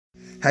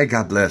Hey,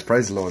 God bless.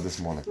 Praise the Lord this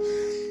morning.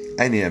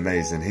 Ain't he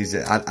amazing?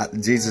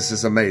 Jesus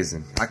is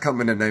amazing. I come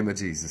in the name of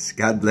Jesus.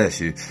 God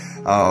bless you.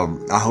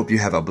 I hope you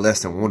have a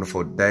blessed and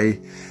wonderful day.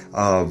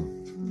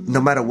 No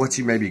matter what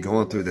you may be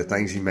going through, the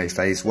things you may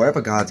face, wherever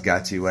God's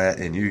got you at,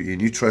 and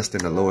you trust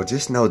in the Lord,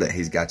 just know that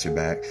He's got your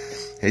back.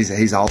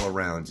 He's all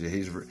around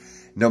you.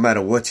 No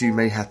matter what you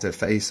may have to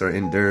face or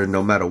endure,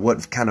 no matter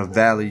what kind of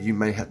valley you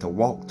may have to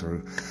walk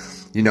through,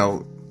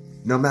 no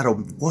matter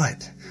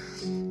what,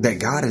 that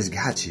God has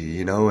got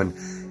you, and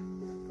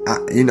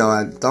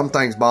some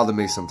things bother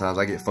me sometimes.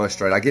 I get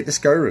frustrated. I get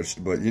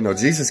discouraged. But,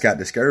 Jesus got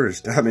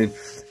discouraged. I mean,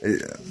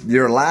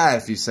 you're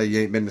alive if you say you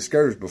ain't been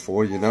discouraged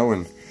before,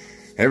 and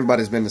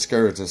everybody's been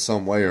discouraged in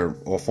some way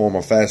or form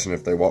or fashion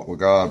if they walk with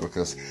God,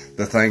 because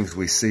the things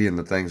we see and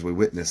the things we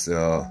witness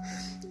on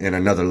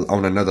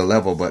another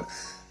level. But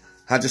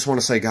I just want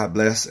to say God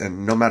bless.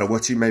 And no matter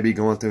what you may be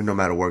going through, no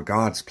matter where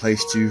God's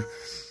placed you,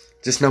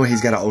 just know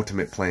He's got an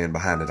ultimate plan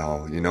behind it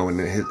all, and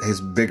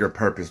his bigger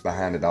purpose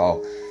behind it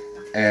all.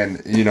 And,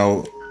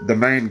 the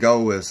main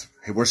goal is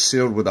we're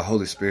sealed with the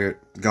Holy Spirit.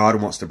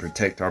 God wants to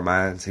protect our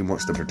minds. He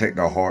wants to protect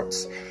our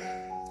hearts.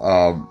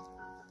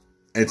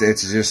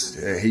 It's just,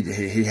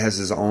 he has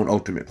His own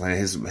ultimate plan.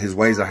 His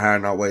ways are higher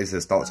than our ways.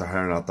 His thoughts are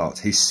higher than our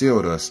thoughts. He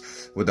sealed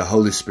us with the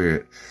Holy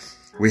Spirit.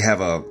 We have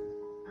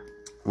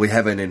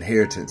an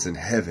inheritance in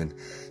heaven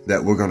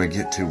that we're going to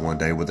get to one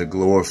day with a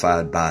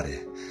glorified body.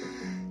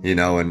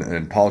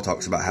 And Paul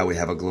talks about how we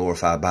have a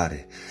glorified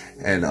body.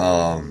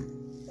 And,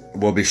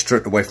 we'll be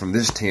stripped away from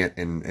this tent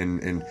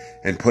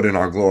and put in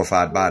our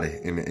glorified body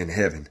in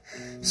heaven.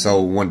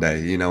 So one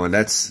day, and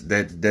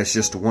that's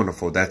just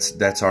wonderful.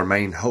 That's our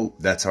main hope.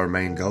 That's our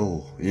main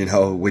goal.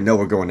 We know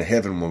we're going to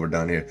heaven when we're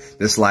done here.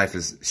 This life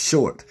is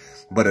short,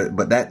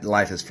 but that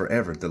life is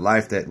forever. The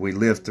life that we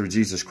live through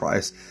Jesus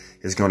Christ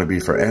is going to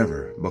be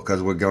forever,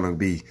 because we're going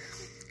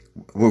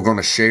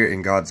to share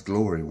in God's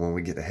glory when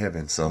we get to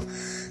heaven. So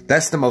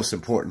that's the most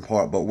important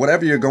part. But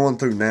whatever you're going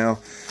through now,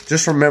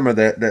 just remember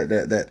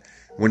that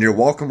when you're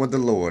walking with the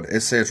Lord,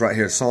 it says right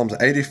here, Psalms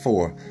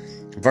 84,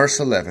 verse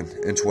 11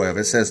 and 12.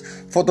 It says,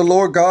 "For the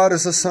Lord God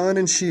is a sun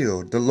and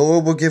shield. The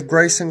Lord will give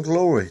grace and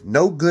glory.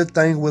 No good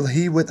thing will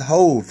He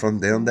withhold from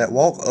them that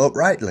walk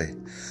uprightly.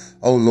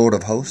 O Lord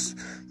of hosts,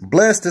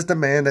 blessed is the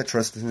man that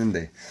trusteth in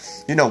Thee."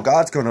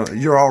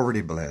 You're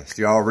already blessed.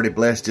 You're already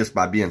blessed just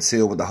by being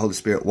sealed with the Holy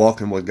Spirit,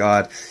 walking with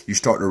God. You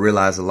start to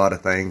realize a lot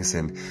of things,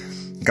 and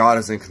God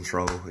is in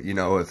control.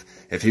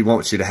 If He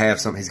wants you to have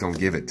something, He's going to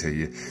give it to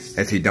you.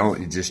 If He don't,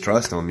 you just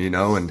trust Him,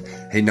 and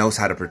He knows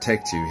how to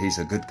protect you. He's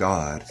a good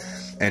God,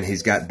 and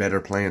He's got better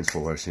plans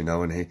for us,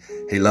 and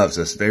He loves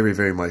us very,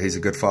 very much. He's a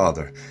good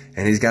Father,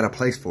 and He's got a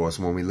place for us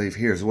when we leave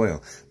here as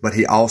well. But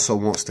He also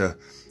wants to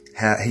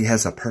He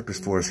has a purpose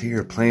for us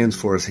here, plans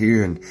for us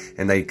here,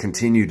 and they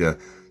continue to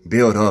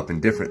build up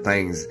in different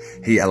things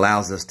He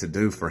allows us to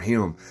do for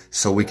Him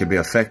so we can be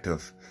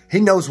effective. He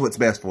knows what's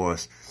best for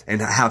us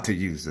and how to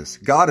use us.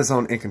 God is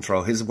in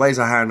control. His ways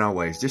are higher than our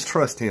ways. Just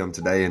trust Him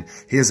today, and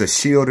He is a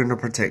shield and a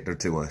protector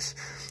to us.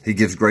 He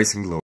gives grace and glory.